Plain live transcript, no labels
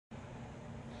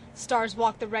Stars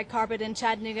walked the red carpet in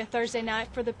Chattanooga Thursday night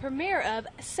for the premiere of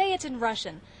Say It in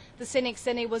Russian. The Scenic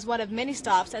City was one of many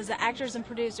stops as the actors and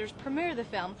producers premiere the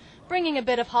film, bringing a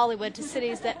bit of Hollywood to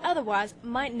cities that otherwise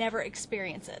might never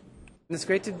experience it. It's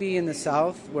great to be in the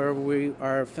South, where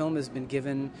our film has been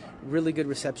given really good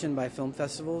reception by film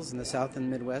festivals in the South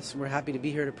and Midwest. We're happy to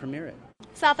be here to premiere it.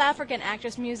 South African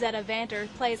actress Musetta Vander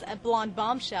plays a blonde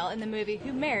bombshell in the movie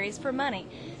who marries for money.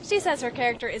 She says her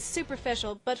character is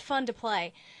superficial but fun to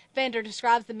play. Vander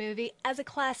describes the movie as a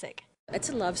classic. It's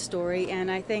a love story,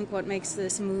 and I think what makes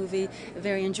this movie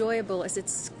very enjoyable is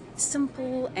it's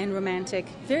simple and romantic,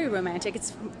 very romantic.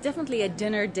 It's definitely a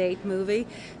dinner date movie.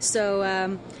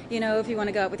 So, you know, if you want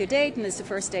to go out with your date and it's the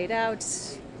first date out,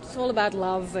 it's all about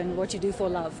love and what you do for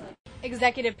love.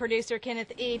 Executive producer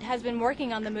Kenneth Eade has been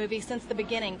working on the movie since the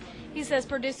beginning. He says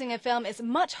producing a film is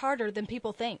much harder than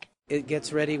people think. It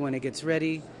gets ready when it gets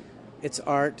ready. It's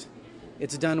art.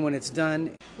 It's done when it's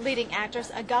done. Leading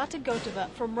actress Agata Gotova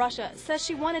from Russia says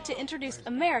she wanted to introduce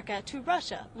America to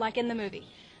Russia, like in the movie.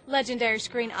 Legendary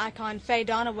screen icon Faye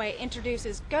Dunaway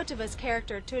introduces Gotova's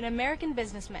character to an American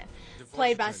businessman,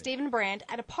 played by Steven Brand,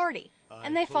 at a party,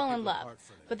 and they fall in love.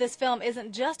 But this film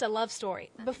isn't just a love story.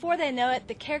 Before they know it,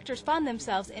 the characters find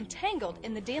themselves entangled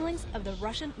in the dealings of the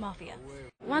Russian mafia.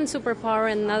 One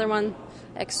superpower and another one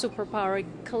ex-superpower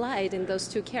collide in those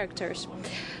two characters,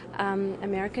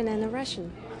 American and a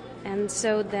Russian. And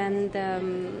so then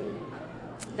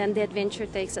the adventure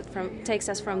takes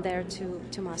us from there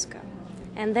to Moscow.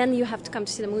 And then you have to come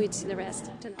to see the movie to see the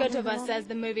rest. Gotova says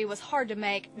the movie was hard to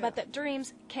make, but that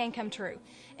dreams can come true.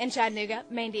 In Chattanooga,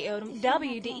 Mandy Odom,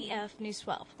 WDEF News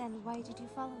 12. Then why did you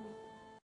follow me?